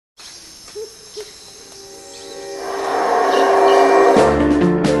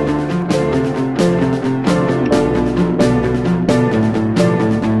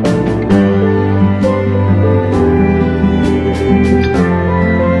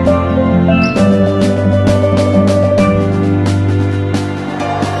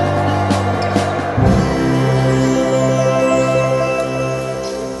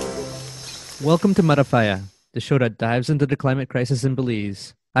Welcome to Mada Fyah, the show that dives into the climate crisis in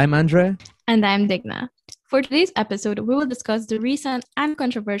Belize. I'm André. And I'm Digna. For today's episode, we will discuss the recent and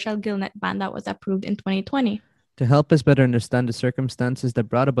controversial Gillnet ban that was approved in 2020. To help us better understand the circumstances that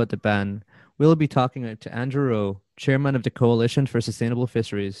brought about the ban, we'll be talking to Andrew Roe, chairman of the Coalition for Sustainable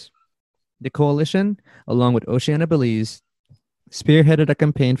Fisheries. The coalition, along with Oceana Belize, spearheaded a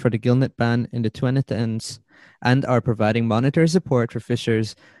campaign for the Gillnet ban in the 2010s and are providing monetary support for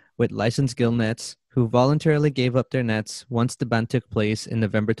fishers with licensed gill nets who voluntarily gave up their nets once the ban took place in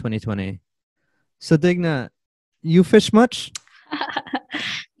November 2020. So, Digna, you fish much?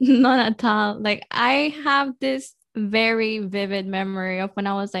 Not at all. Like, I have this very vivid memory of when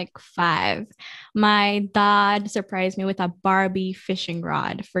I was like 5. My dad surprised me with a Barbie fishing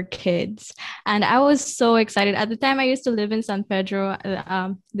rod for kids. And I was so excited. At the time, I used to live in San Pedro,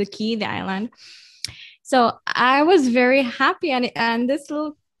 the island. So I was very happy. And this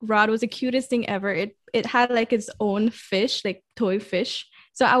little rod was the cutest thing ever. It had like its own fish, like toy fish.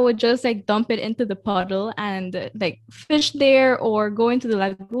 So I would just like dump it into the puddle and like fish there or go into the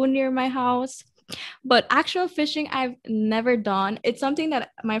lagoon near my house. But actual fishing, I've never done. It's something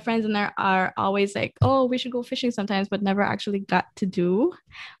that my friends and I are always like, oh, we should go fishing sometimes, but never actually got to do.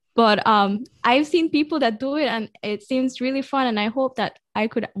 But I've seen people that do it and it seems really fun. And I hope that I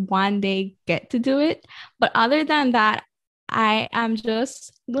could one day get to do it. But other than that, I am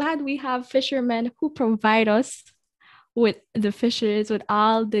just glad we have fishermen who provide us with the fishes, with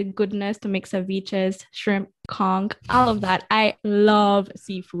all the goodness to make ceviches, shrimp, conch, all of that. I love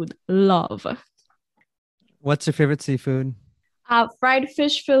seafood. Love. What's your favorite seafood? Fried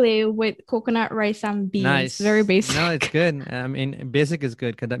fish fillet with coconut rice and beans. Nice. Very basic. No, it's good. I mean, basic is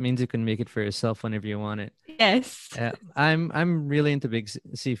good because that means you can make it for yourself whenever you want it. Yes. I'm really into big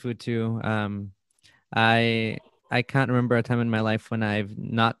seafood too. I can't remember a time in my life when I've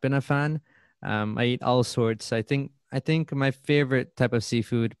not been a fan. I eat all sorts. I think my favorite type of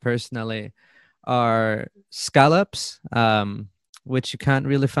seafood personally are scallops, which you can't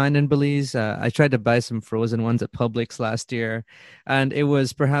really find in Belize. I tried to buy some frozen ones at Publix last year, and it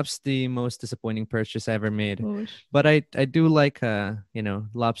was perhaps the most disappointing purchase I ever made. Gosh. But I do like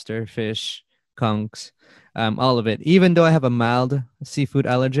lobster, fish, conchs, all of it. Even though I have a mild seafood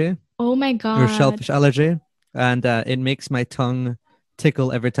allergy Oh my or God. shellfish allergy, and it makes my tongue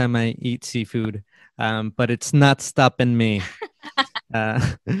tickle every time I eat seafood. But it's not stopping me. Uh,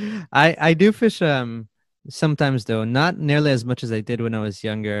 I do fish sometimes though, not nearly as much as I did when I was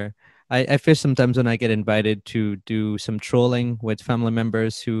younger. I fish sometimes when I get invited to do some trolling with family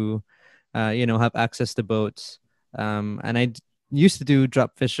members who, have access to boats. And used to do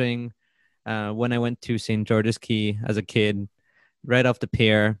drop fishing when I went to St. George's Key as a kid, right off the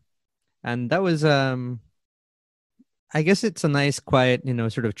pier, and that was I guess it's a nice, quiet,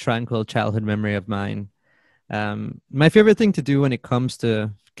 sort of tranquil childhood memory of mine. My favorite thing to do when it comes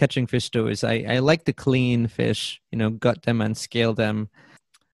to catching fish, though, is I like to clean fish, gut them and scale them.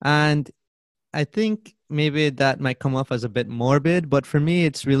 And I think maybe that might come off as a bit morbid, but for me,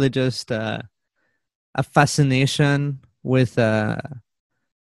 it's really just a fascination with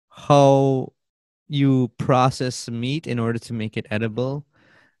how you process meat in order to make it edible.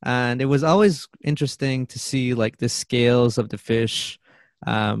 And it was always interesting to see like the scales of the fish,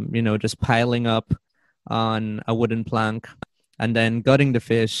 just piling up on a wooden plank and then gutting the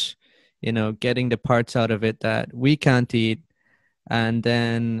fish, getting the parts out of it that we can't eat, and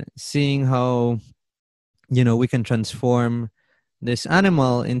then seeing how, we can transform this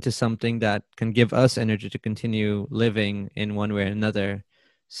animal into something that can give us energy to continue living in one way or another.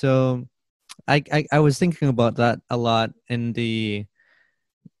 So I was thinking about that a lot in the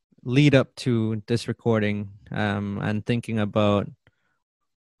lead up to this recording, and thinking about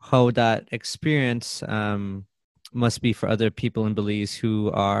how that experience must be for other people in Belize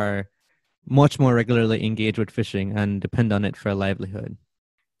who are much more regularly engaged with fishing and depend on it for a livelihood.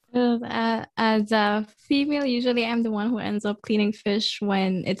 As a female, usually I'm the one who ends up cleaning fish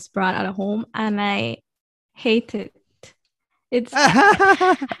when it's brought out of home, and I hate it. It's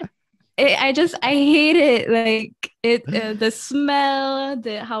I hate it. Like the smell,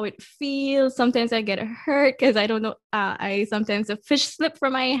 how it feels. Sometimes I get hurt because I don't know. I sometimes a fish slip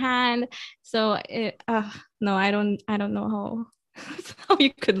from my hand. So no, I don't know how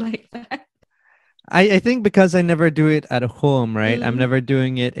you could like that. I think because I never do it at home, right? I'm Mm. never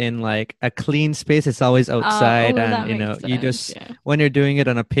doing it in like a clean space. It's always outside, That and makes you sense. just Yeah. when you're doing it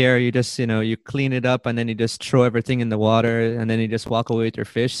on a pier, you just you clean it up and then you just throw everything in the water and then you just walk away with your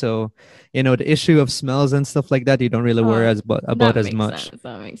fish. So, the issue of smells and stuff like that, you don't really worry Oh, about that as makes much. sense.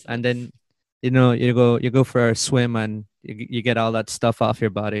 That makes And sense. then you go for a swim and you get all that stuff off your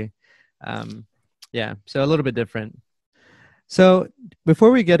body. Yeah, so a little bit different. So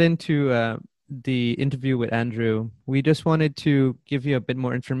before we get into the interview with Andrew, we just wanted to give you a bit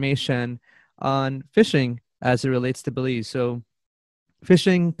more information on fishing as it relates to Belize. So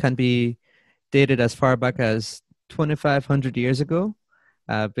fishing can be dated as far back as 2,500 years ago,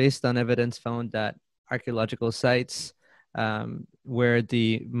 based on evidence found at archaeological sites where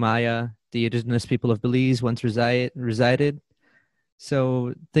the Maya, the indigenous people of Belize, once resided.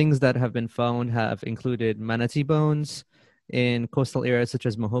 So things that have been found have included manatee bones in coastal areas such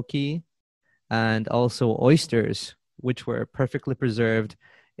as Mohoki, and also oysters, which were perfectly preserved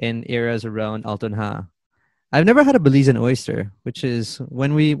in areas around Altonha. I've never had a Belizean oyster, which is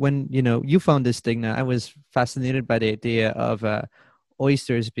when you found this Digna, I was fascinated by the idea of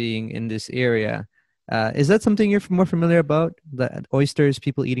oysters being in this area. Is that something you're more familiar about? The oysters,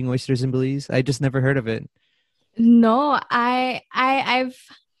 people eating oysters in Belize? I just never heard of it. No, I've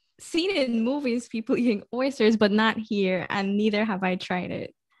seen in movies people eating oysters, but not here, and neither have I tried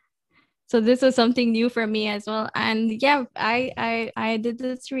it. So this was something new for me as well. And yeah, I did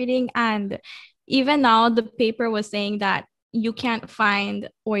this reading, and even now the paper was saying that you can't find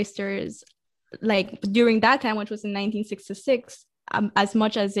oysters like during that time, which was in 1966, as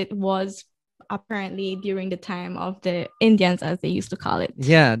much as it was apparently during the time of the Indians, as they used to call it.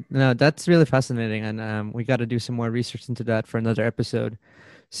 Yeah, no, that's really fascinating, and we got to do some more research into that for another episode.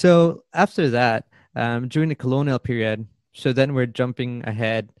 So after that, during the colonial period, so then we're jumping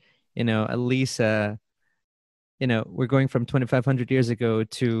ahead, at least, we're going from 2,500 years ago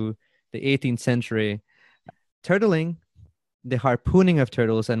to the 18th century. Turtling, the harpooning of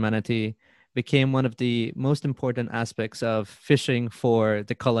turtles and manatee, became one of the most important aspects of fishing for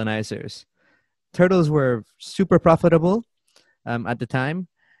the colonizers. Turtles were super profitable at the time,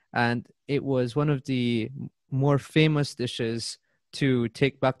 and it was one of the more famous dishes to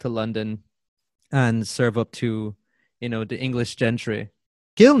take back to London and serve up to, the English gentry.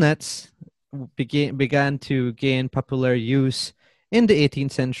 Gill nets began to gain popular use in the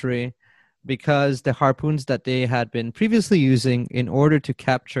 18th century because the harpoons that they had been previously using in order to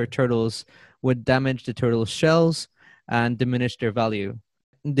capture turtles would damage the turtle's shells and diminish their value.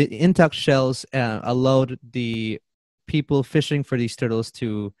 The intact shells allowed the people fishing for these turtles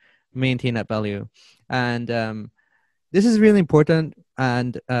to maintain that value. And this is really important.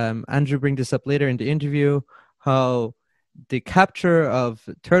 And Andrew brings this up later in the interview, how the capture of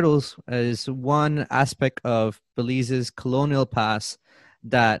turtles is one aspect of Belize's colonial past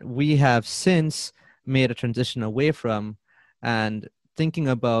that we have since made a transition away from, and thinking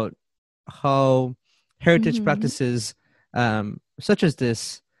about how heritage Mm-hmm. practices such as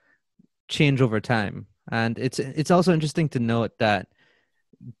this change over time. And it's also interesting to note that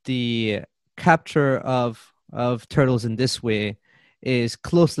the capture of turtles in this way is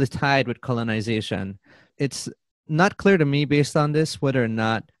closely tied with colonization. It's not clear to me based on this whether or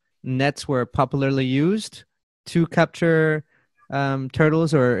not nets were popularly used to capture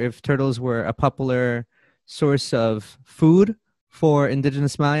turtles, or if turtles were a popular source of food for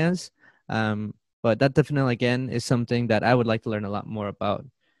indigenous Mayas. But that definitely, again, is something that I would like to learn a lot more about.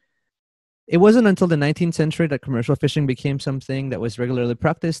 It wasn't until the 19th century that commercial fishing became something that was regularly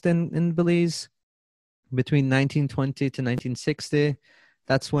practiced in Belize. Between 1920 to 1960,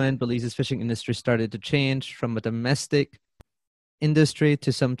 that's when Belize's fishing industry started to change from a domestic industry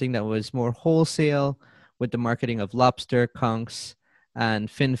to something that was more wholesale, with the marketing of lobster, conchs,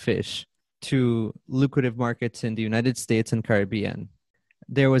 and finfish to lucrative markets in the United States and Caribbean.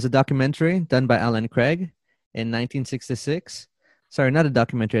 There was a documentary done by Alan Craig in 1966. Sorry, not a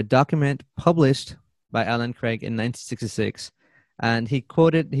documentary, a document published by Alan Craig in 1966. And he's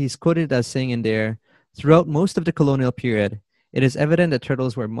quoted as saying in there, throughout most of the colonial period, it is evident that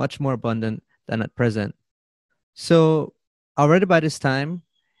turtles were much more abundant than at present. So already by this time,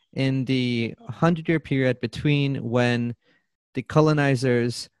 in the 100-year period between when the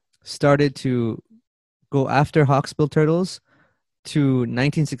colonizers started to go after hawksbill turtles to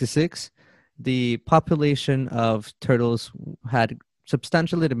 1966, the population of turtles had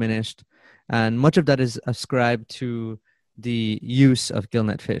substantially diminished, and much of that is ascribed to the use of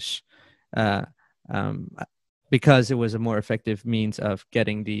gillnet fish, uh, um, because it was a more effective means of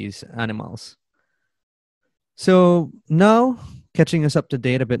getting these animals. So now, catching us up to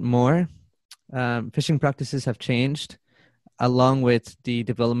date a bit more, fishing practices have changed along with the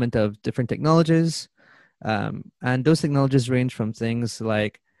development of different technologies. And those technologies range from things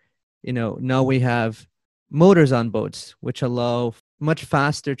like, now we have motors on boats, which allow much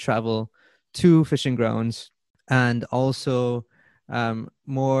faster travel to fishing grounds, and also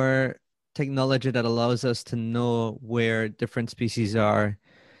more technology that allows us to know where different species are,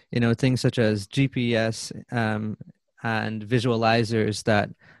 things such as GPS and visualizers that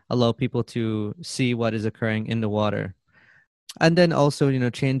allow people to see what is occurring in the water. And then also,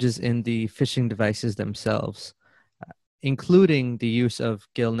 changes in the fishing devices themselves, including the use of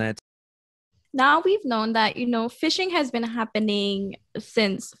gill nets. Now we've known that, fishing has been happening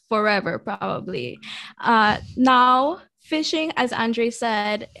since forever, probably. Now, fishing, as Andre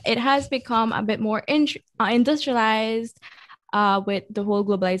said, it has become a bit more industrialized with the whole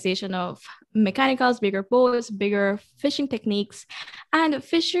globalization of mechanicals, bigger boats, bigger fishing techniques. And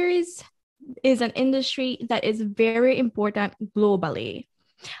fisheries is an industry that is very important globally.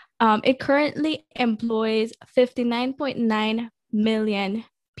 It currently employs 59.9 million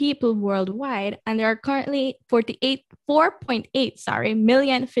people worldwide, and there are currently 4.8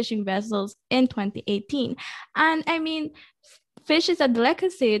 million fishing vessels in 2018. And I mean, fish is a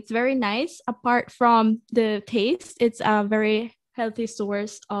delicacy. It's very nice. Apart from the taste, it's a very healthy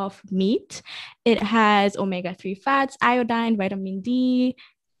source of meat. It has omega-3 fats, iodine, vitamin D,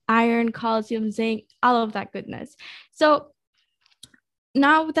 iron, calcium, zinc, all of that goodness. So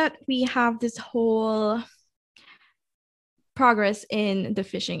now that we have this whole progress in the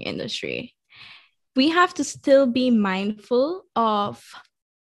fishing industry, we have to still be mindful of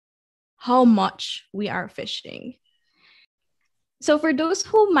how much we are fishing. So for those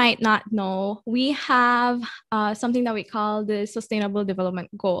who might not know, we have something that we call the Sustainable Development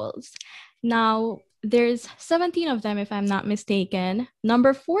Goals. Now, there's 17 of them, if I'm not mistaken.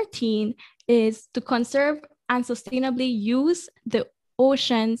 Number 14 is to conserve and sustainably use the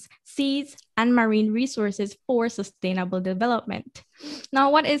oceans, seas, and marine resources for sustainable development.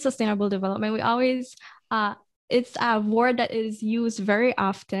 Now, what is sustainable development? It's a word that is used very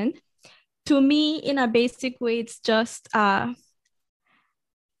often. To me, in a basic way, it's just a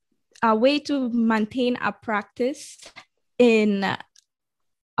way to maintain a practice in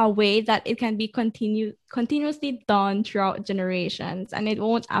a way that it can be continuously done throughout generations, and it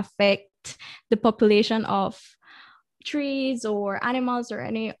won't affect the population of trees or animals or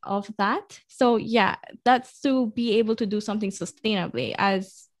any of that. So yeah, that's to be able to do something sustainably,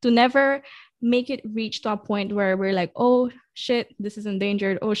 as to never make it reach to a point where we're like, oh shit, this is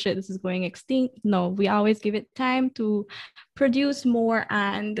endangered, oh shit, this is going extinct. No, we always give it time to produce more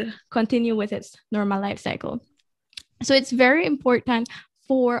and continue with its normal life cycle. So it's very important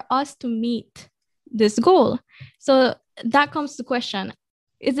for us to meet this goal. So that comes to the question,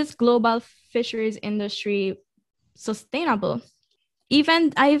 is this global fisheries industry sustainable? Even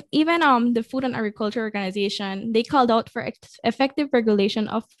the Food and Agriculture Organization, they called out for effective regulation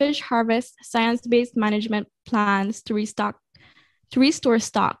of fish harvest, science-based management plans to restore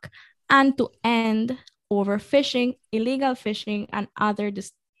stock, and to end overfishing, illegal fishing, and other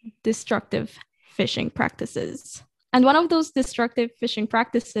destructive fishing practices. And one of those destructive fishing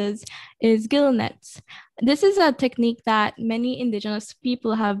practices is gill nets. This is a technique that many indigenous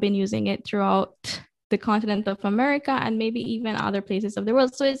people have been using it throughout the continent of America and maybe even other places of the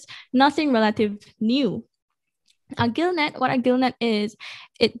world. So it's nothing relative new. What a gill net is,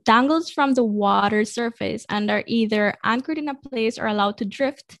 it dangles from the water surface and are either anchored in a place or allowed to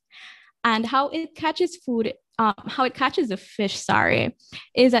drift. And how it catches the fish,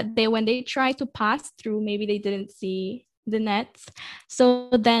 is that when they try to pass through, maybe they didn't see the nets. So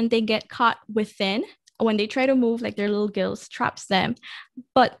then they get caught within. When they try to move, like their little gills traps them.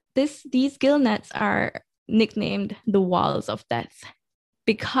 But these gill nets are nicknamed the walls of death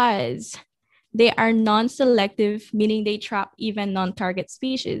because they are non-selective, meaning they trap even non-target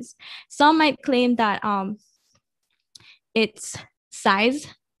species. Some might claim that it's size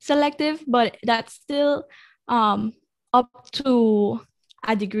selective, but that's still up to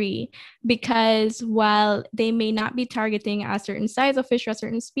a degree, because while they may not be targeting a certain size of fish or a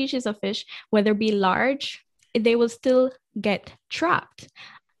certain species of fish, whether it be large, they will still get trapped.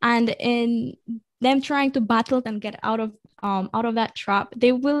 And in them trying to battle and get out of that trap,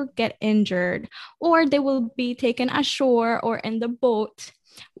 they will get injured, or they will be taken ashore or in the boat.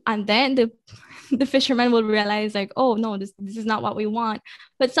 And then the fishermen will realize, like, oh no, this is not what we want.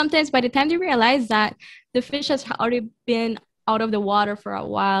 But sometimes by the time they realize that the fish has already been out of the water for a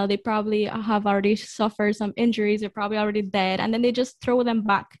while, they probably have already suffered some injuries, they're probably already dead, and then they just throw them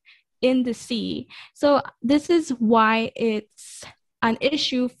back in the sea. So this is why it's an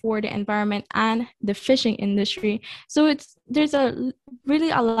issue for the environment and the fishing industry. So there's really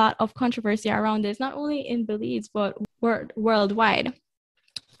a lot of controversy around this, not only in Belize but worldwide.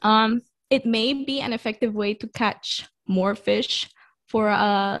 It may be an effective way to catch more fish for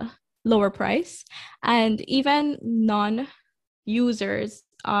a lower price, and even non-users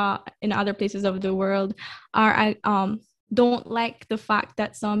in other places of the world are don't like the fact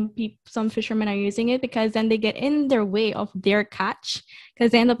that some fishermen are using it, because then they get in their way of their catch,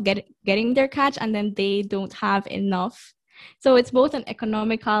 because they end up getting their catch and then they don't have enough. So it's both an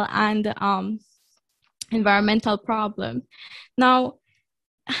economical and environmental problem. Now,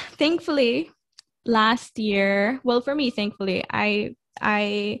 thankfully, last year, well, for me, thankfully, I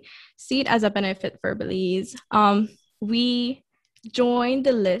see it as a benefit for Belize. We joined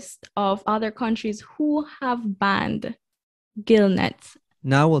the list of other countries who have banned gillnets.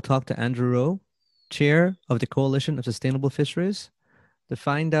 Now we'll talk to Andrew Roe, chair of the Coalition of Sustainable Fisheries, to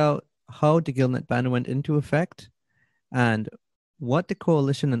find out how the Gillnet ban went into effect and what the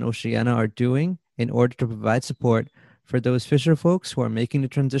coalition and Oceania are doing in order to provide support for those fisher folks who are making the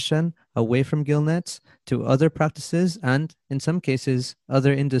transition away from gillnets to other practices and, in some cases,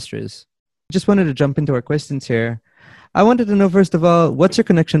 other industries. Just wanted to jump into our questions here. I wanted to know, first of all, what's your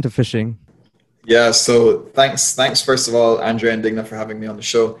connection to fishing? Yeah, so thanks first of all, André and Digna, for having me on the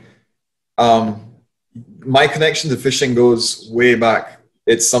show. My connection to fishing goes way back.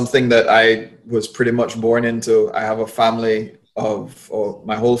 It's something that I was pretty much born into. I have a family or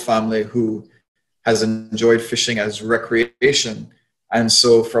my whole family who has enjoyed fishing as recreation. And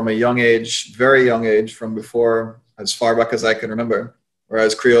so from a young age, very young age, from before, as far back as I can remember, or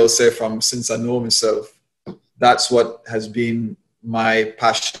as Creoles say, from since I know myself, that's what has been my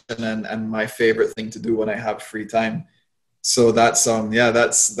passion and my favorite thing to do when I have free time. So that's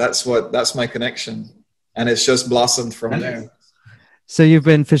that's my connection, and it's just blossomed from there. So you've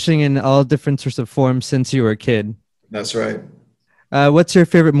been fishing in all different sorts of forms since you were a kid. That's right. What's your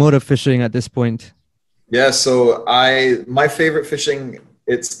favorite mode of fishing at this point? Yeah, so my favorite fishing,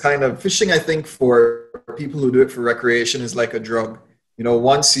 it's kind of fishing, I think, for people who do it for recreation is like a drug. You know,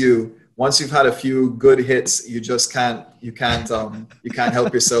 once you've had a few good hits, you can't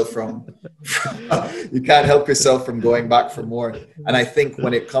help yourself from you can't help yourself from going back for more. And I think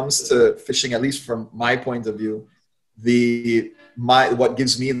when it comes to fishing, at least from my point of view, what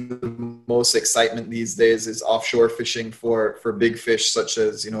gives me the most excitement these days is offshore fishing for big fish, such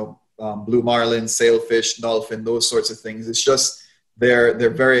as, you know, blue marlin, sailfish, dolphin, those sorts of things. It's just they're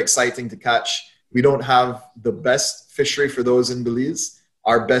very exciting to catch. We don't have the best fishery for those in Belize.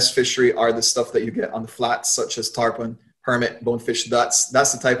 Our best fishery are the stuff that you get on the flats, such as tarpon, hermit, bonefish. That's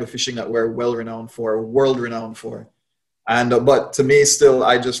the type of fishing that we're world renowned for. And but to me, still,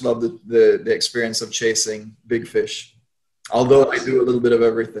 I just love the experience of chasing big fish. Although I do a little bit of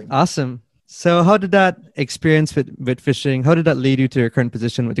everything. Awesome. So how did that experience with fishing, how did that lead you to your current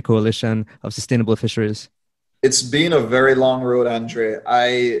position with the Coalition of Sustainable Fisheries? It's been a very long road, André.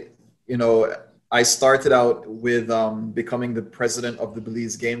 I started out with becoming the president of the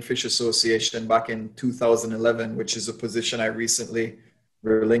Belize Game Fish Association back in 2011, which is a position I recently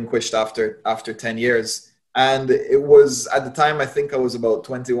relinquished after 10 years. And it was, at the time, I think I was about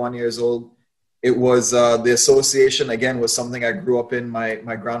 21 years old. It was the association, again, was something I grew up in. My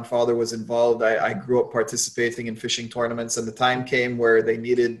grandfather was involved. I grew up participating in fishing tournaments, and the time came where they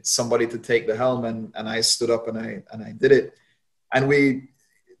needed somebody to take the helm, and I stood up and I did it. And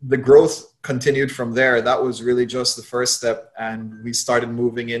the growth continued from there. That was really just the first step, and we started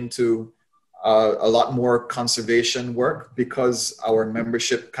moving into a lot more conservation work because our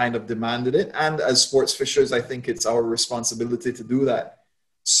membership kind of demanded it. And as sports fishers, I think it's our responsibility to do that.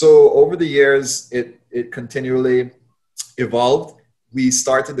 So over the years, it continually evolved. We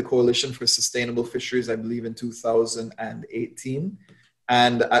started the Coalition for Sustainable Fisheries, I believe, in 2018.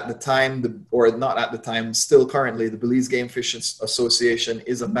 And at the time, not at the time, still currently, the Belize Game Fish Association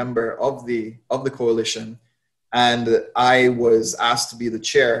is a member of the coalition. And I was asked to be the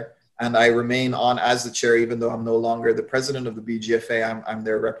chair, and I remain on as the chair, even though I'm no longer the president of the BGFA. I'm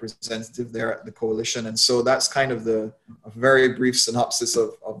their representative there at the coalition. And so that's kind of a very brief synopsis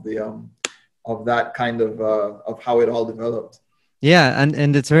of that kind of how it all developed. Yeah,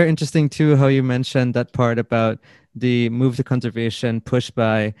 and it's very interesting too how you mentioned that part about the move to conservation pushed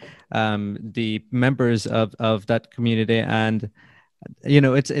by the members of that community. And you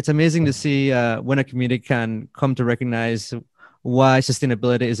know, it's amazing to see when a community can come to recognize why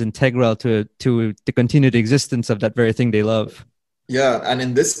sustainability is integral to the continued existence of that very thing they love. Yeah, and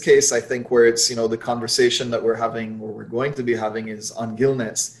in this case, I think where it's, you know, the conversation that we're having, or we're going to be having, is on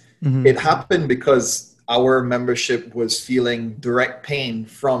gillnets. Mm-hmm. It happened because our membership was feeling direct pain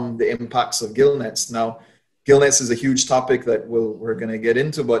from the impacts of gillnets. Now, gillnets is a huge topic that we're going to get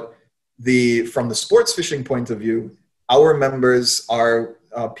into, but from the sports fishing point of view, our members are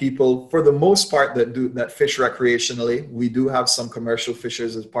people, for the most part, that fish recreationally. We do have some commercial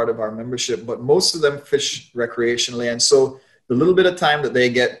fishers as part of our membership, but most of them fish recreationally. And so the little bit of time that they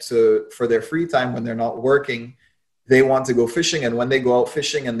get for their free time when they're not working, they want to go fishing, and when they go out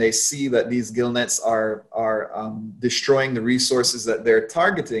fishing and they see that these gill nets are destroying the resources that they're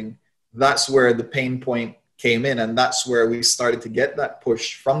targeting, that's where the pain point came in, and that's where we started to get that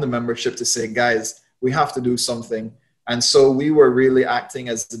push from the membership to say, guys, we have to do something. And so we were really acting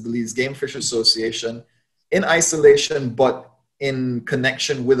as the Belize Game Fish Association in isolation, but in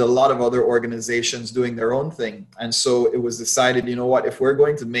connection with a lot of other organizations doing their own thing. And so it was decided, you know what, if we're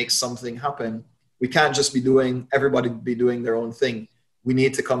going to make something happen, we can't just everybody be doing their own thing. We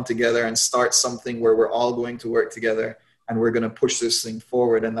need to come together and start something where we're all going to work together and we're going to push this thing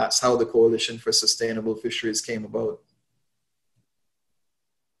forward. And that's how the Coalition for Sustainable Fisheries came about.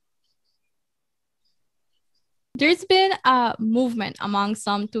 There's been a movement among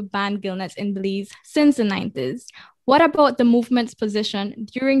some to ban gillnets in Belize since the 90s. What about the movement's position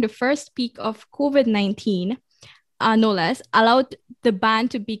during the first peak of COVID-19, no less, allowed the ban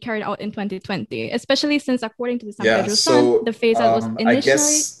to be carried out in 2020, especially since, according to the San Pedro Sun, the phase-out was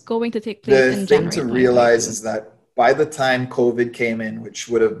initially going to take place in January. The thing to realize is that by the time COVID came in, which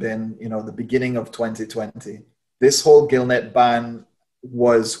would have been, the beginning of 2020, this whole gillnet ban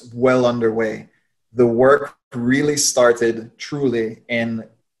was well underway. The work really started truly in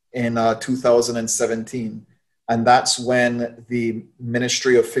 2017. And that's when the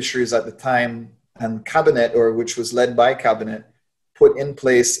Ministry of Fisheries at the time and Cabinet, or which was led by Cabinet, put in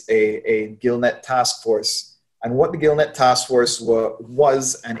place a gillnet task force. And what the gillnet task force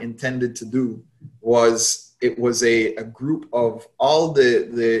was and intended to do was, it was a group of all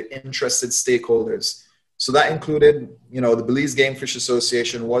the interested stakeholders. So that included, the Belize Game Fish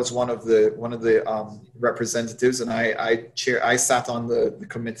Association was one of the representatives, and I sat on the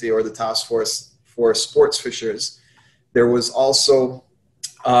committee or the task force for sports fishers. There was also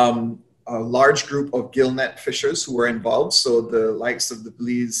a large group of gillnet fishers who were involved. So the likes of the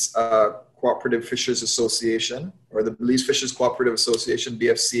Belize Cooperative Fishers Association, or the Belize Fishers Cooperative Association,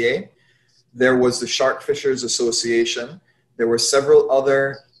 BFCA. There was the Shark Fishers Association. There were several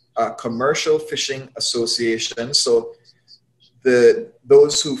other commercial fishing associations. So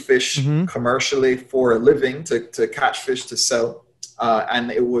those who fish commercially for a living to catch fish to sell.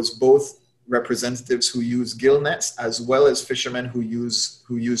 And it was both representatives who use gill nets as well as fishermen who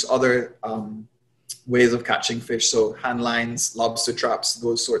use other ways of catching fish. So hand lines, lobster traps,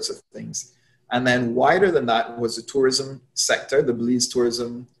 those sorts of things. And then wider than that was the tourism sector. The Belize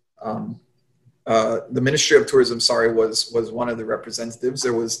Tourism, the Ministry of Tourism, was one of the representatives.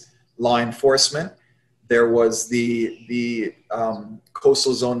 There was law enforcement. There was the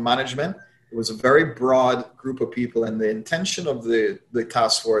coastal zone management. It was a very broad group of people. And the intention of the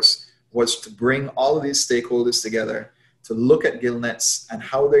task force was to bring all of these stakeholders together to look at gill nets and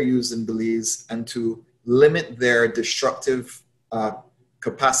how they're used in Belize, and to limit their destructive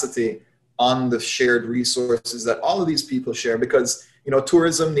capacity on the shared resources that all of these people share. Because,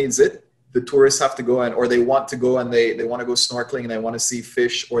 tourism needs it. The tourists have to go or they want to go, and they want to go snorkeling, and they want to see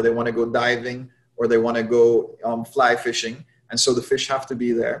fish, or they want to go diving, or they want to go fly fishing. And so the fish have to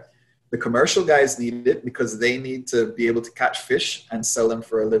be there. The commercial guys need it because they need to be able to catch fish and sell them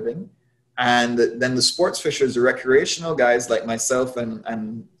for a living. And then the sports fishers, the recreational guys like myself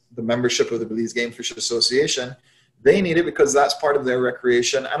and the membership of the Belize Game Fish Association, they need it because that's part of their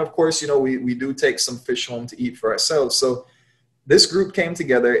recreation. And of course, we do take some fish home to eat for ourselves. So this group came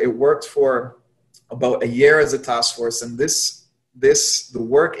together. It worked for about a year as a task force. And the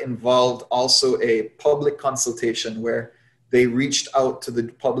work involved also a public consultation where they reached out to the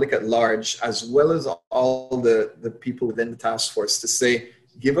public at large, as well as all the people within the task force, to say,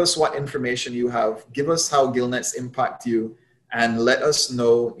 give us what information you have, give us how gill nets impact you, and let us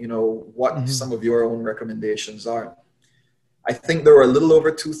know, what some of your own recommendations are. I think there were a little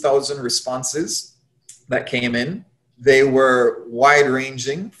over 2,000 responses that came in. They were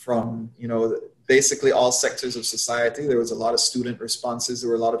wide-ranging from, basically all sectors of society. There was a lot of student responses. There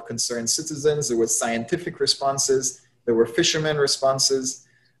were a lot of concerned citizens. There were scientific responses. There were fishermen responses.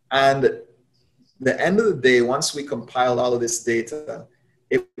 And at the end of the day, once we compiled all of this data,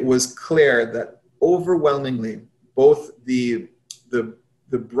 it was clear that overwhelmingly, both the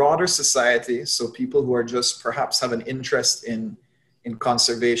broader society, so people who are just perhaps have an interest in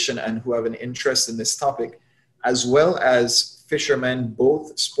conservation and who have an interest in this topic, as well as fishermen,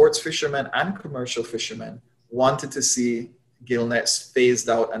 both sports fishermen and commercial fishermen, wanted to see gill nets phased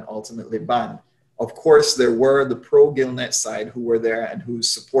out and ultimately banned. Of course, there were the pro-gill net side who were there and who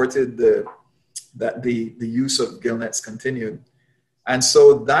supported the use of gill nets continued. And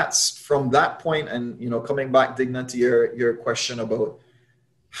so that's from that point, and coming back, Digna, to your question about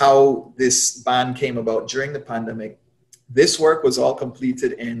how this ban came about during the pandemic, This work was all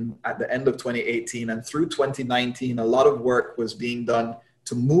completed at the end of 2018, and through 2019, a lot of work was being done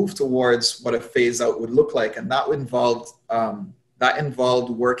to move towards what a phase out would look like, and that involved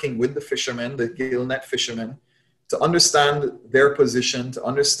working with the fishermen, the gillnet fishermen, to understand their position, to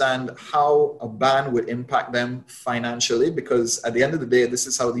understand how a ban would impact them financially, because at the end of the day, this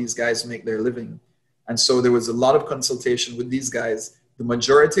is how these guys make their living. And so there was a lot of consultation with these guys, the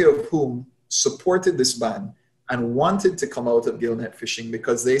majority of whom supported this ban and wanted to come out of gillnet fishing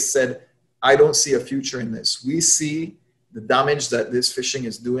because they said, I don't see a future in this. We see the damage that this fishing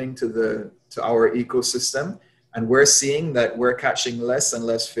is doing to our ecosystem, and we're seeing that we're catching less and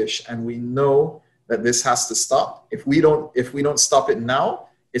less fish, and we know that this has to stop. If we don't stop it now,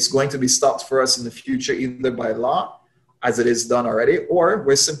 it's going to be stopped for us in the future, either by law, as it is done already, or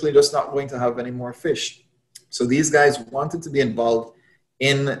we're simply just not going to have any more fish. So these guys wanted to be involved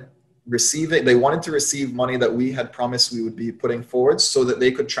in they wanted to receive money that we had promised we would be putting forward so that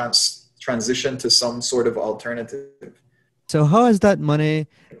they could transition to some sort of alternative. So how has that money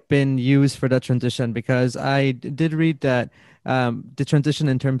been used for that transition? Because I did read that the transition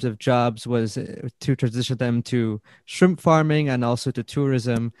in terms of jobs was to transition them to shrimp farming and also to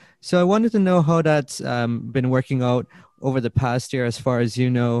tourism. So I wanted to know how that's been working out over the past year, as far as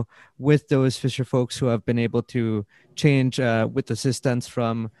you know, with those fisher folks who have been able to change with assistance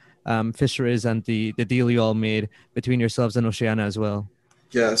from fisheries and the deal you all made between yourselves and Oceana as well.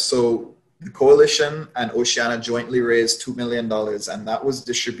 Yeah, so the coalition and Oceana jointly raised $2 million, and that was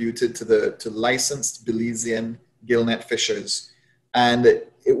distributed to licensed Belizean gillnet fishers. And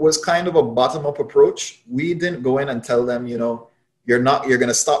it was kind of a bottom-up approach. We didn't go in and tell them, you're going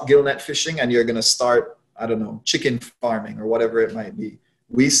to stop gillnet fishing and you're going to start, I don't know, chicken farming or whatever it might be.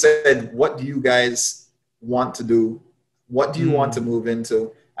 We said, what do you guys want to do? What do you want to move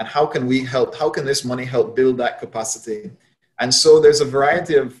into? And how can we help? How can this money help build that capacity? And so there's a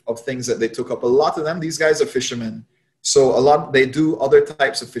variety of things that they took up. A lot of them, these guys are fishermen. So they do other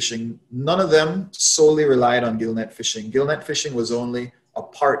types of fishing. None of them solely relied on gillnet fishing. Gillnet fishing was only a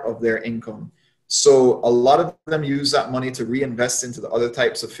part of their income. So a lot of them use that money to reinvest into the other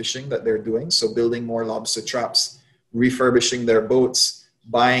types of fishing that they're doing. So building more lobster traps, refurbishing their boats,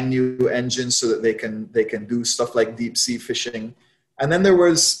 buying new engines so that they can do stuff like deep sea fishing. And then there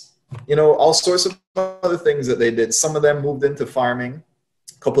was, all sorts of other things that they did. Some of them moved into farming.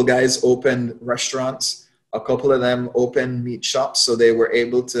 A couple guys opened restaurants. A couple of them opened meat shops, so they were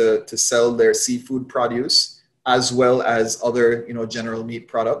able to sell their seafood produce as well as other, general meat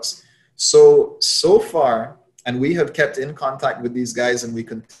products. So far, and we have kept in contact with these guys, and we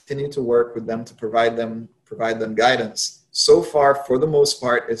continue to work with them to provide them guidance. So far, for the most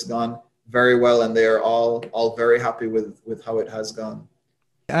part, it's gone very well, and they are all very happy with how it has gone.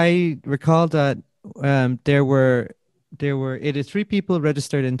 I recall that there were 83 people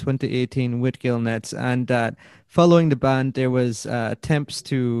registered in 2018 with gillnets, and that following the ban, there was attempts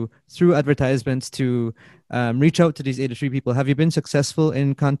through advertisements to reach out to these 83 people. Have you been successful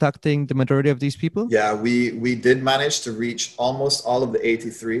in contacting the majority of these people? Yeah, we did manage to reach almost all of the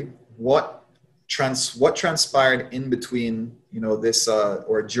 83. What transpired in between, this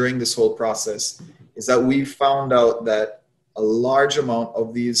or during this whole process is that we found out that a large amount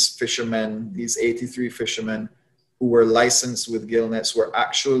of these fishermen, these 83 fishermen who were licensed with gillnets, were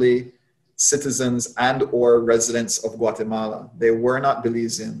actually citizens and or residents of Guatemala. They were not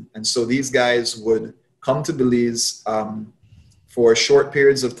Belizean. And so these guys would come to Belize for short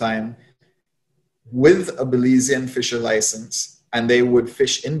periods of time with a Belizean fisher license, and they would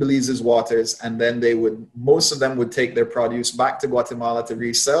fish in Belize's waters, and then most of them would take their produce back to Guatemala to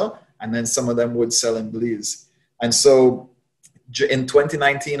resell, and then some of them would sell in Belize. And so in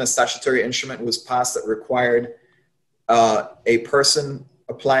 2019, a statutory instrument was passed that required a person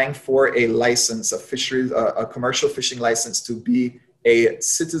applying for a license, a commercial fishing license, to be a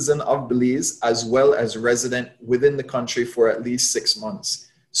citizen of Belize as well as resident within the country for at least 6 months.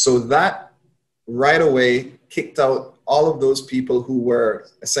 So that right away kicked out all of those people who were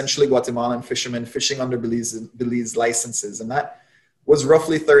essentially Guatemalan fishermen fishing under Belize licenses. And that was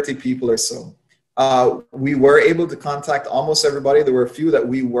roughly 30 people or so. We were able to contact almost everybody. There were a few that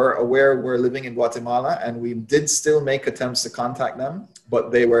we were aware were living in Guatemala, and we did still make attempts to contact them,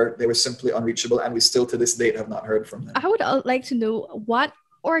 but they were simply unreachable, and we still to this date have not heard from them. I would like to know what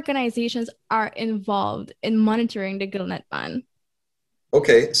organizations are involved in monitoring the gillnet ban.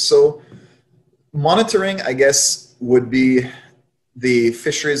 Okay, so monitoring, I guess, would be the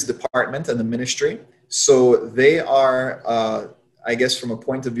fisheries department and the ministry. So they are, I guess, from a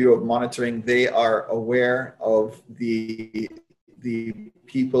point of view of monitoring, they are aware of the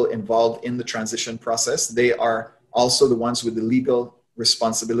people involved in the transition process. They are also the ones with the legal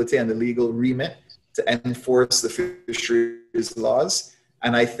responsibility and the legal remit to enforce the fisheries laws.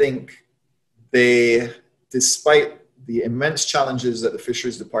 And I think they, despite the immense challenges that the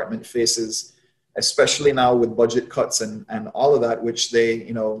fisheries department faces, especially now with budget cuts and all of that, which they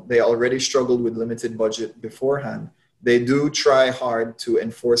already struggled with limited budget beforehand, they do try hard to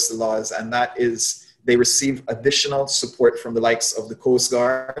enforce the laws. And that is, they receive additional support from the likes of the Coast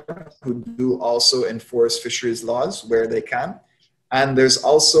Guard, who do also enforce fisheries laws where they can. And there's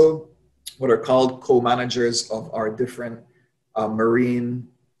also what are called co-managers of our different marine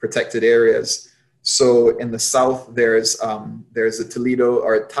protected areas. So in the south, there's a Toledo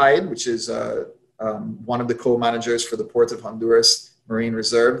or Tide, which is one of the co-managers for the Port of Honduras Marine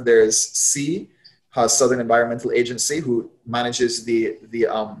Reserve. There's C, Southern Environmental Agency, who manages the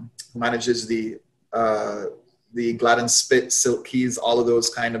Gladden Spit, Silk Keys, all of those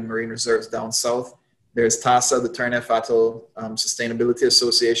kind of marine reserves down south. There's TASA, the Turnef Atoll Sustainability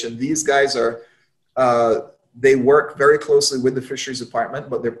Association. These guys are they work very closely with the fisheries department,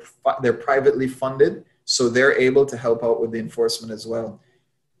 but they're privately funded, so they're able to help out with the enforcement as well.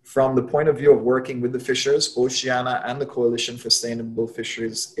 From the point of view of working with the fishers, Oceana and the Coalition for Sustainable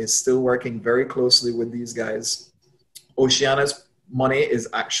Fisheries is still working very closely with these guys. Oceana's money is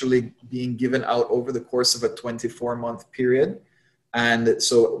actually being given out over the course of a 24-month period. And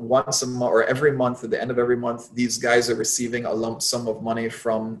so once a month or every month, at the end of every month, these guys are receiving a lump sum of money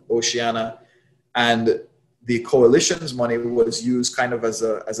from Oceana. And the coalition's money was used kind of as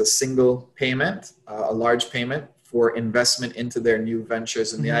a single payment, a large payment for investment into their new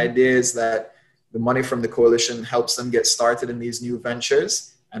ventures. And the idea is that the money from the coalition helps them get started in these new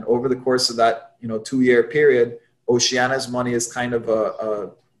ventures. And over the course of that 2-year period, Oceana's money is kind of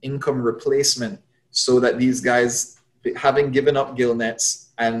a income replacement, so that these guys, having given up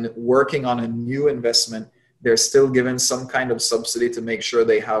gillnets and working on a new investment, they're still given some kind of subsidy to make sure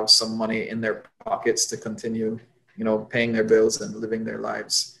they have some money in their pockets to continue, paying their bills and living their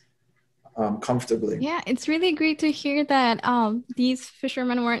lives comfortably. Yeah, it's really great to hear that these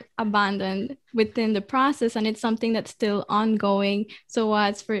fishermen weren't abandoned within the process, and it's something that's still ongoing, so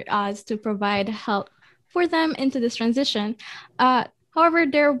as for us to provide help for them into this transition. However,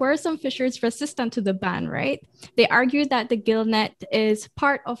 there were some fishers resistant to the ban, right? They argued that the gillnet is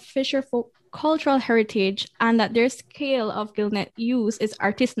part of fisher folk cultural heritage and that their scale of gillnet use is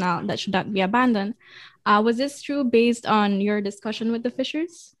artisanal that should not be abandoned. Was this true based on your discussion with the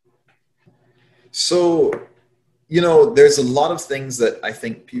fishers? So, there's a lot of things that I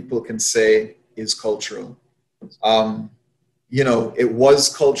think people can say is cultural. It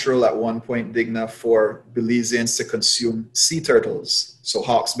was cultural at one point, Digna, for Belizeans to consume sea turtles. So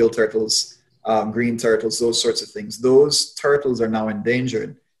hawksbill turtles, green turtles, those sorts of things. Those turtles are now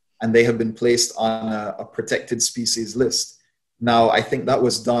endangered, and they have been placed on a protected species list. Now, I think that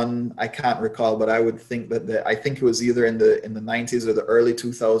was done, I can't recall, but I would think that I think it was either in the 90s or the early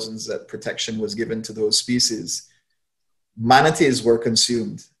 2000s that protection was given to those species. Manatees were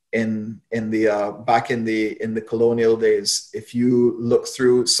consumed back in the colonial days. If you look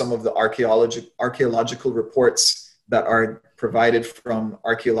through some of the archaeological reports that are provided from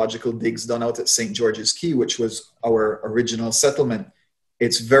archaeological digs done out at St. George's Key, which was our original settlement,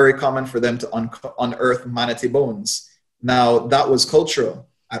 it's very common for them to unearth manatee bones. Now, that was cultural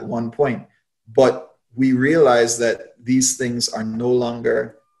at one point, but we realized that these things are no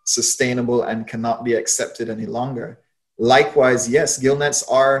longer sustainable and cannot be accepted any longer. Likewise, yes, gillnets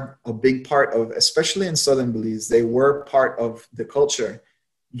are a big part of, especially in southern Belize, they were part of the culture.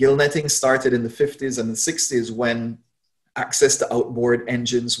 Gillnetting started in the 50s and the 60s when access to outboard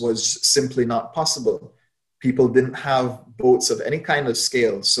engines was simply not possible. People didn't have boats of any kind of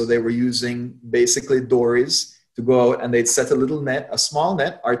scale, so they were using basically dories to go out, and they'd set a little net, a small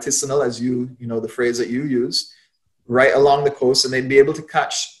net, artisanal, as the phrase that you use, right along the coast, and they'd be able to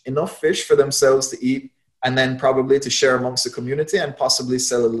catch enough fish for themselves to eat, and then probably to share amongst the community and possibly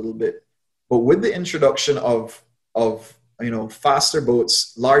sell a little bit. But with the introduction of faster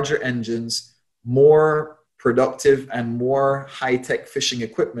boats, larger engines, more productive and more high-tech fishing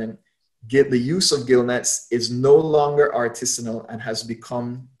equipment, the use of gillnets is no longer artisanal and has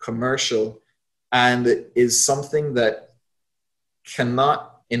become commercial, and is something that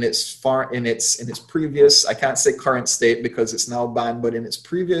cannot, in its previous, I can't say current state because it's now banned, but in its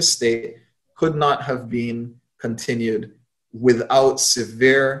previous state, could not have been continued without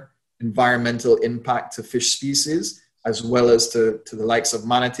severe environmental impact to fish species, as well as to the likes of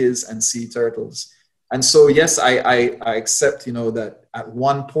manatees and sea turtles. And so, yes, I accept, that at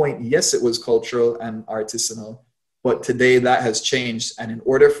one point, yes, it was cultural and artisanal, but today that has changed. And in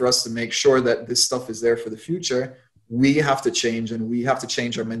order for us to make sure that this stuff is there for the future, we have to change, and we have to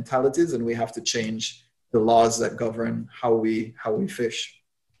change our mentalities, and we have to change the laws that govern how we fish.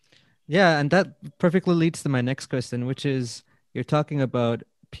 Yeah, and that perfectly leads to my next question, which is you're talking about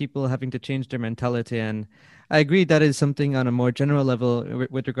people having to change their mentality, and I agree that is something on a more general level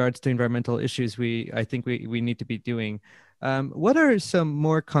with regards to environmental issues I think we need to be doing. What are some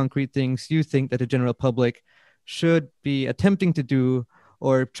more concrete things you think that the general public should be attempting to do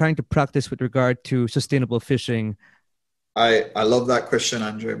or trying to practice with regard to sustainable fishing? I love that question,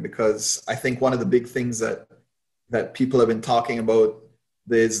 Andre, because I think one of the big things that people have been talking about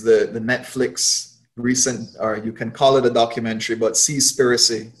is the Netflix recent, or you can call it a documentary, but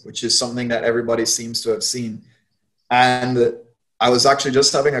Seaspiracy, which is something that everybody seems to have seen. And I was actually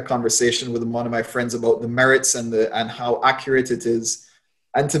just having a conversation with one of my friends about the merits and how accurate it is.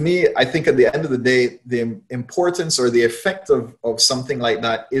 And to me, I think at the end of the day, the importance or the effect of something like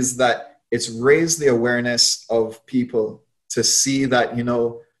that is that it's raised the awareness of people to see that, you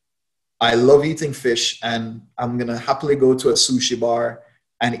know, I love eating fish, and I'm going to happily go to a sushi bar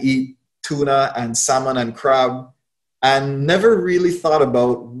and eat tuna and salmon and crab, and never really thought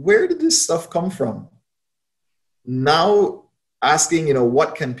about where did this stuff come from. Now asking, you know,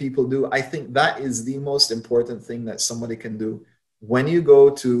 what can people do? I think that is the most important thing that somebody can do. When you go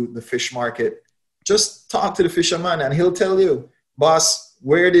to the fish market, just talk to the fisherman and he'll tell you, boss,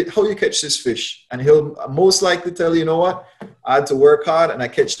 how you catch this fish? And he'll most likely tell you, you know what, I had to work hard and I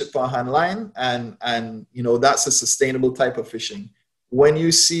catched it for a hand line, and you know, that's a sustainable type of fishing. When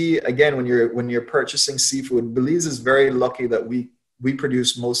you see, again, when you're purchasing seafood, Belize is very lucky that we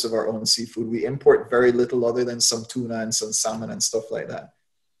produce most of our own seafood. We import very little other than some tuna and some salmon and stuff like that.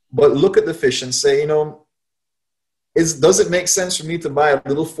 But look at the fish and say, you know, does it make sense for me to buy a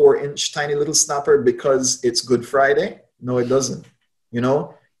little 4-inch tiny little snapper because it's Good Friday? No, it doesn't. You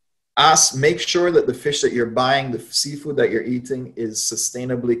know, make sure that the fish that you're buying, the seafood that you're eating, is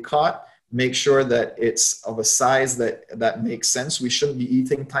sustainably caught. Make sure that it's of a size that makes sense. We shouldn't be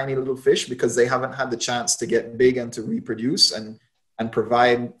eating tiny little fish because they haven't had the chance to get big and to reproduce and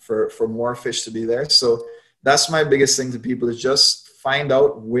provide for more fish to be there. So that's my biggest thing to people, is just find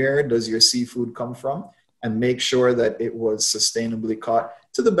out where does your seafood come from and make sure that it was sustainably caught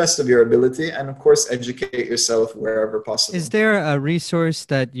to the best of your ability. And of course, educate yourself wherever possible. Is there a resource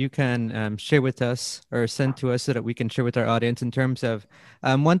that you can share with us or send to us so that we can share with our audience in terms of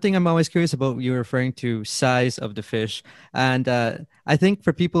one thing I'm always curious about, you referring to size of the fish. And I think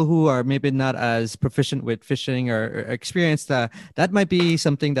for people who are maybe not as proficient with fishing or experienced, that might be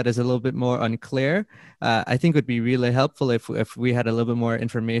something that is a little bit more unclear. I think it would be really helpful if we had a little bit more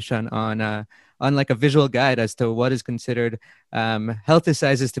information on like a visual guide as to what is considered healthy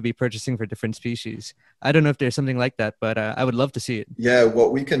sizes to be purchasing for different species. I don't know if there's something like that, but I would love to see it. Yeah,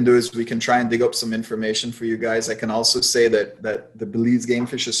 what we can do is we can try and dig up some information for you guys. I can also say that the Belize Game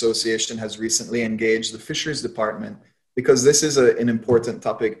Fish Association has recently engaged the Fisheries Department, because this is an important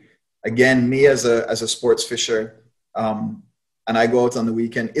topic. Again, me as a sports fisher, and I go out on the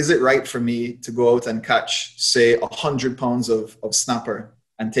weekend, is it right for me to go out and catch, say, 100 pounds of snapper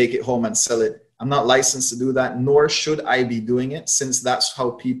and take it home and sell it? I'm not licensed to do that, nor should I be doing it, since that's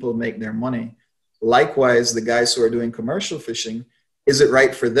how people make their money. Likewise, the guys who are doing commercial fishing, is it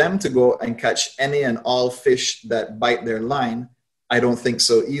right for them to go and catch any and all fish that bite their line? I don't think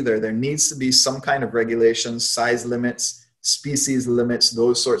so either. There needs to be some kind of regulations, size limits, species limits,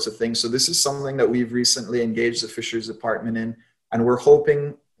 those sorts of things. So this is something that we've recently engaged the Fisheries Department in, and we're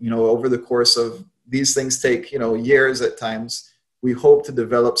hoping, you know, over the course of these things take, you know, years at times, we hope to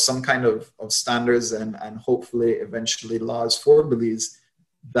develop some kind of standards and hopefully eventually laws for Belize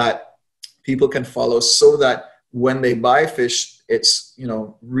that people can follow, so that when they buy fish, it's, you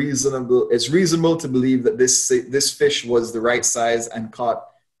know, reasonable. It's reasonable to believe that this fish was the right size and caught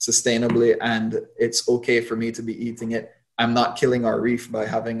sustainably, and it's okay for me to be eating it. I'm not killing our reef by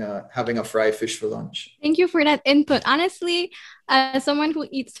having a fried fish for lunch. Thank you for that input. Honestly, as someone who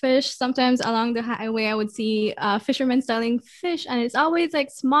eats fish, sometimes along the highway, I would see fishermen selling fish, and it's always like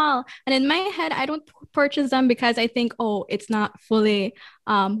small. And in my head, I don't purchase them because I think, oh, it's not fully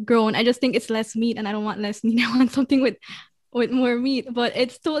grown. I just think it's less meat, and I don't want less meat. I want something with more meat. But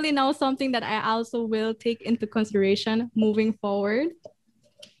it's totally now something that I also will take into consideration moving forward.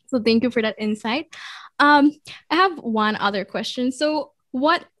 So thank you for that insight. I have one other question. So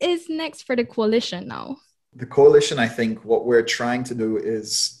what is next for the coalition now? The coalition, I think what we're trying to do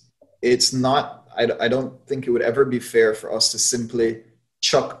is, it's not, I don't think it would ever be fair for us to simply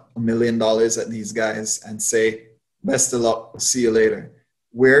chuck $1 million at these guys and say, best of luck, see you later.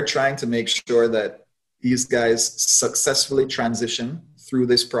 We're trying to make sure that these guys successfully transition through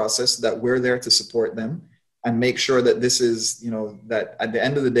this process, that we're there to support them. and make sure that this is, that at the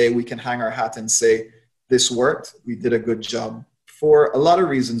end of the day, we can hang our hat and say, this worked, we did a good job, for a lot of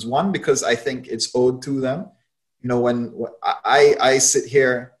reasons. One, because I think it's owed to them. When I sit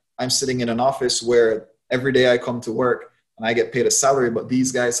here, I'm sitting in an office where every day I come to work and I get paid a salary, but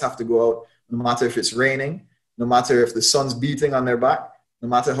these guys have to go out no matter if it's raining, no matter if the sun's beating on their back, no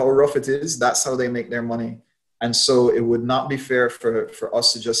matter how rough it is. That's how they make their money. And so it would not be fair for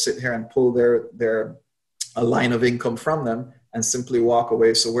us to just sit here and pull a line of income from them and simply walk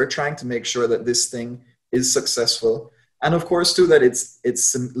away. So we're trying to make sure that this thing is successful. And of course, too, that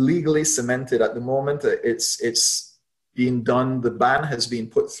it's legally cemented at the moment. It's being done. The ban has been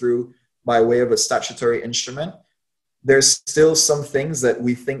put through by way of a statutory instrument. There's still some things that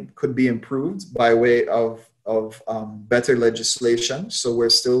we think could be improved by way of better legislation. So we're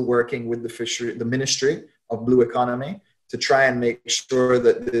still working with the Ministry of Blue Economy to try and make sure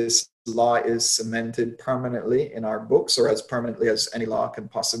that this law is cemented permanently in our books, or as permanently as any law can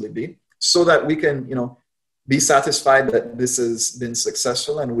possibly be, so that we can, be satisfied that this has been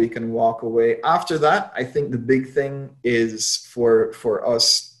successful and we can walk away. After that, I think the big thing is for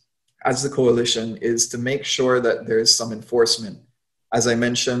us as the coalition is to make sure that there is some enforcement. As I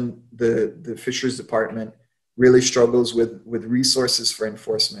mentioned, the Fisheries Department really struggles with resources for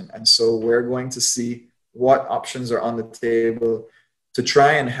enforcement. And so we're going to see what options are on the table to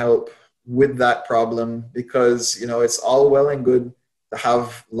try and help with that problem, because, it's all well and good to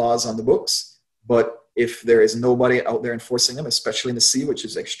have laws on the books, but if there is nobody out there enforcing them, especially in the sea, which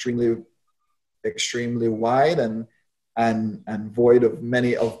is extremely, extremely wide and void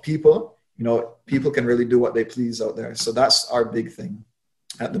of people, people can really do what they please out there. So that's our big thing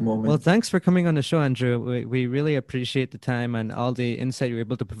at the moment. Well, thanks for coming on the show, Andrew. We really appreciate the time and all the insight you're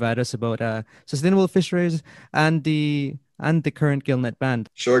able to provide us about sustainable fisheries and the current Gillnet ban.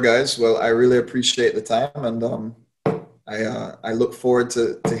 Sure, guys. Well, I really appreciate the time, and I look forward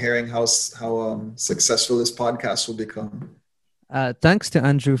to hearing how successful this podcast will become. Thanks to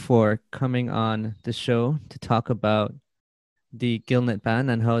Andrew for coming on the show to talk about the Gillnet ban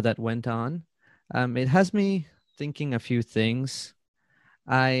and how that went on. It has me thinking a few things.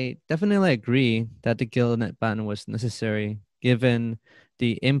 I definitely agree that the Gillnet ban was necessary, given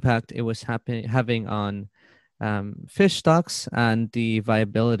the impact it was having on fish stocks and the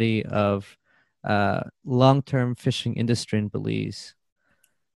viability of long-term fishing industry in Belize.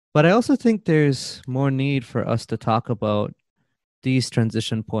 But I also think there's more need for us to talk about these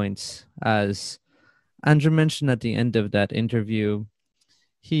transition points. As Andrew mentioned at the end of that interview,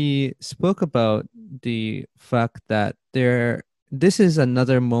 he spoke about the fact that this is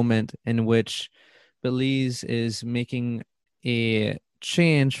another moment in which Belize is making a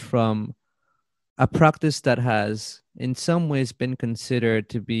change from a practice that has in some ways been considered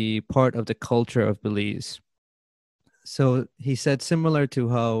to be part of the culture of Belize. So he said, similar to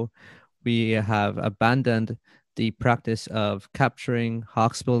how we have abandoned the practice of capturing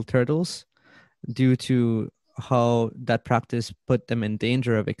hawksbill turtles due to how that practice put them in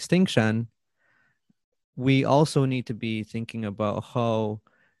danger of extinction, we also need to be thinking about how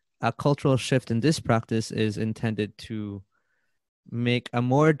a cultural shift in this practice is intended to make a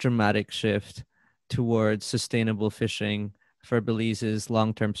more dramatic shift towards sustainable fishing for Belize's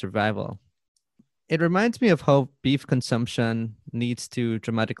long-term survival. It reminds me of how beef consumption needs to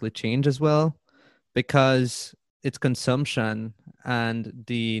dramatically change as well, because its consumption and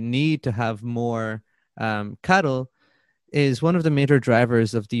the need to have more cattle is one of the major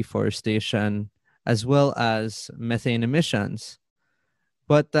drivers of deforestation as well as methane emissions.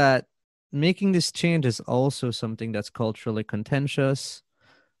 But that making this change is also something that's culturally contentious,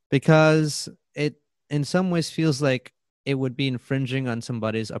 because it in some ways feels like it would be infringing on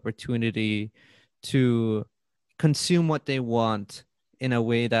somebody's opportunity to consume what they want in a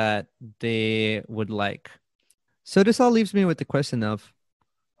way that they would like. So this all leaves me with the question of,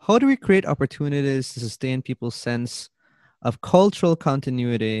 how do we create opportunities to sustain people's sense of cultural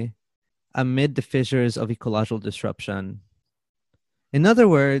continuity amid the fissures of ecological disruption? In other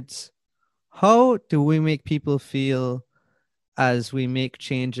words, how do we make people feel as we make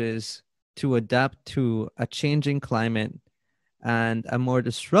changes to adapt to a changing climate and a more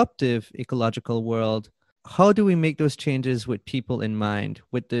disruptive ecological world? How do we make those changes with people in mind,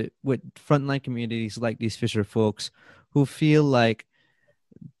 with frontline communities like these fisher folks who feel like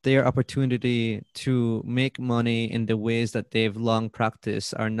their opportunity to make money in the ways that they've long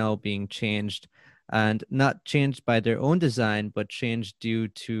practiced are now being changed, and not changed by their own design, but changed due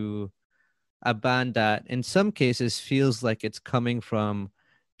to a ban that in some cases feels like it's coming from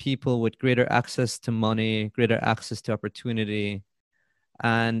people with greater access to money, greater access to opportunity.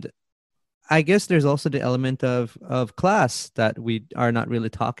 And I guess there's also the element of class that we are not really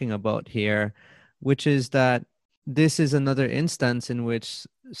talking about here, which is that this is another instance in which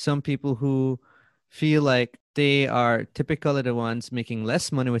some people who feel like they are typically the ones making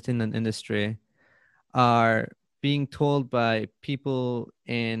less money within an industry are being told by people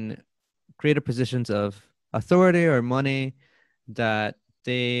in greater positions of authority or money that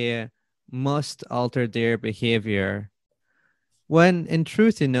they must alter their behavior, when in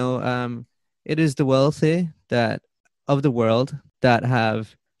truth, it is the wealthy that of the world that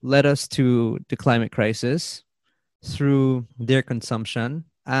have led us to the climate crisis through their consumption.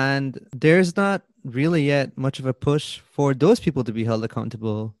 And there's not really yet much of a push for those people to be held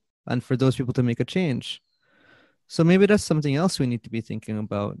accountable and for those people to make a change. So maybe that's something else we need to be thinking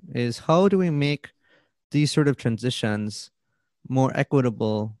about, is how do we make these sort of transitions more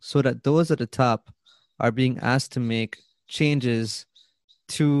equitable so that those at the top are being asked to make changes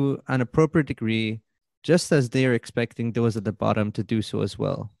to an appropriate degree, just as they are expecting those at the bottom to do so as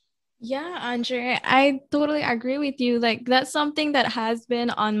well. Yeah, Andre, I totally agree with you. Like, that's something that has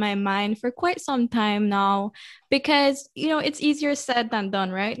been on my mind for quite some time now because, it's easier said than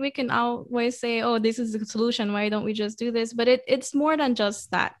done, right? We can always say, oh, this is the solution. Why don't we just do this? But it's more than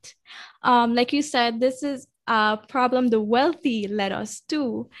just that. Like you said, this is a problem the wealthy led us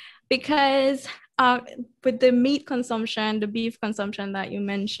to because with the meat consumption, the beef consumption that you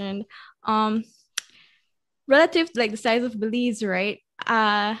mentioned, um, relative to like the size of Belize, right?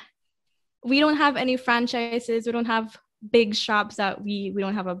 We don't have any franchises. We don't have big shops that we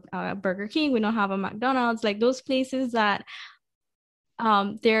don't have a Burger King. We don't have a McDonald's, like those places that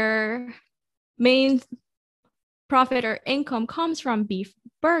their main profit or income comes from beef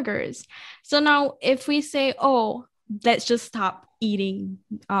burgers. So now if we say, oh, let's just stop eating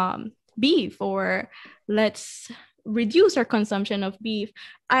beef, or let's reduce our consumption of beef,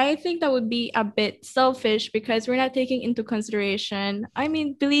 I think that would be a bit selfish because we're not taking into consideration, I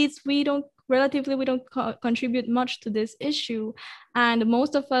mean, Belize, we don't contribute much to this issue, and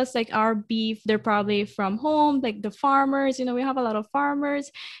most of us, like, our beef, they're probably from home, like the farmers, we have a lot of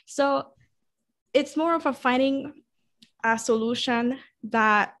farmers. So it's more of a finding a solution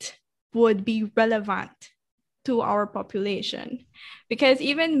that would be relevant to our population. Because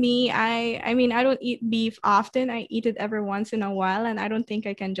even me, I mean, I don't eat beef often. I eat it every once in a while, and I don't think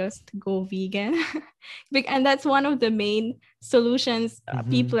I can just go vegan. And that's one of the main solutions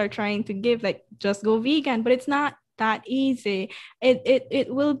people are trying to give, like, just go vegan, but it's not that easy.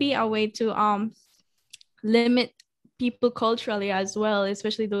 It will be a way to limit people culturally as well,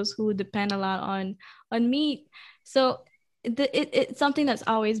 especially those who depend a lot on meat. So it's something that's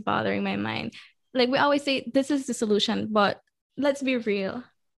always bothering my mind. Like, we always say this is the solution, but let's be real.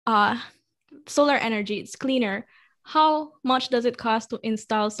 Solar energy, it's cleaner. How much does it cost to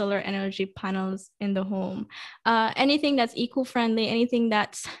install solar energy panels in the home? Anything that's eco-friendly, anything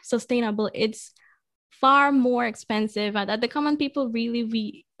that's sustainable, it's far more expensive, and that the common people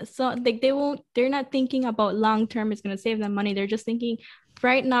really so like they're not thinking about long term, it's going to save them money. They're just thinking,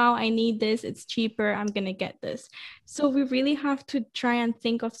 right now I need this, it's cheaper, I'm going to get this. So we really have to try and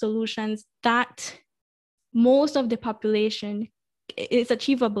think of solutions that most of the population is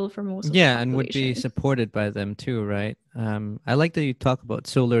achievable for most of the population. And would be supported by them too, right? I like that you talk about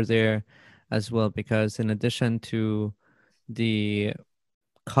solar there as well, because in addition to the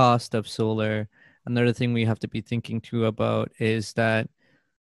cost of solar, another thing we have to be thinking too about is that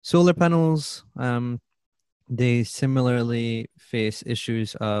solar panels, they similarly face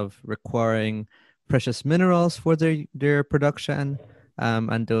issues of requiring precious minerals for their production,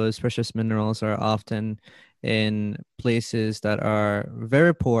 and those precious minerals are often in places that are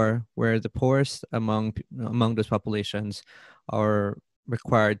very poor, where the poorest among those populations are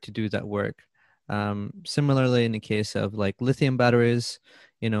required to do that work. Similarly, in the case of like lithium batteries,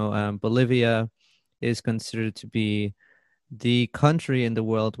 Bolivia is considered to be the country in the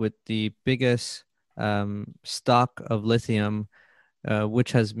world with the biggest stock of lithium,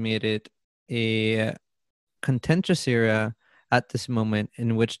 which has made it a contentious area at this moment,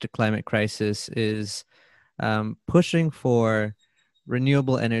 in which the climate crisis is pushing for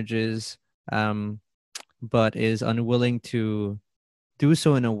renewable energies, but is unwilling to do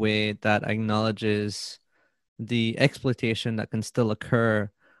so in a way that acknowledges the exploitation that can still occur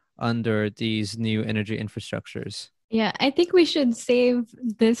under these new energy infrastructures. Yeah, I think we should save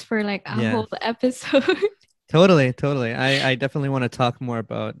this for like a whole episode. Totally. I definitely want to talk more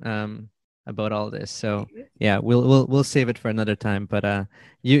about all this. So yeah, we'll save it for another time. But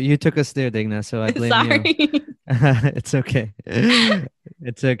you took us there, Digna, so I blame you. It's okay.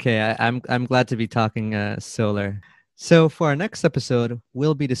 It's okay. I'm glad to be talking solar. So, for our next episode,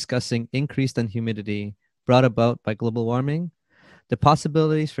 we'll be discussing increased humidity brought about by global warming, the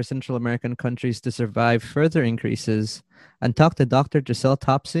possibilities for Central American countries to survive further increases, and talk to Dr. Giselle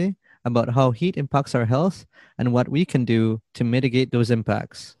Topsy about how heat impacts our health and what we can do to mitigate those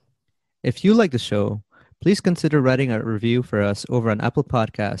impacts. If you like the show, please consider writing a review for us over on Apple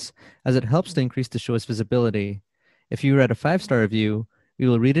Podcasts, as it helps to increase the show's visibility. If you write a 5-star review, we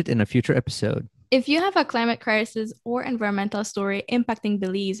will read it in a future episode. If you have a climate crisis or environmental story impacting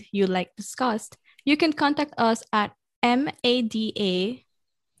Belize you'd like discussed, you can contact us at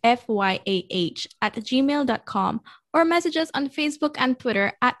madafyah@gmail.com or message us on Facebook and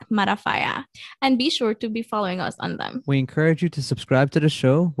Twitter at Mada Fyah. And be sure to be following us on them. We encourage you to subscribe to the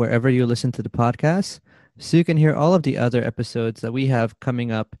show wherever you listen to the podcast so you can hear all of the other episodes that we have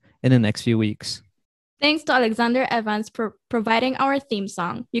coming up in the next few weeks. Thanks to Alexander Evans for providing our theme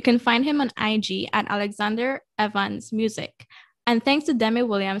song. You can find him on IG at Alexander Evans Music. And thanks to Demi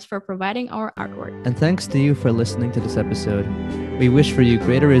Williams for providing our artwork. And thanks to you for listening to this episode. We wish for you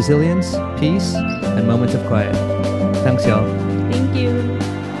greater resilience, peace, and moments of quiet. Thanks, y'all. Thank you.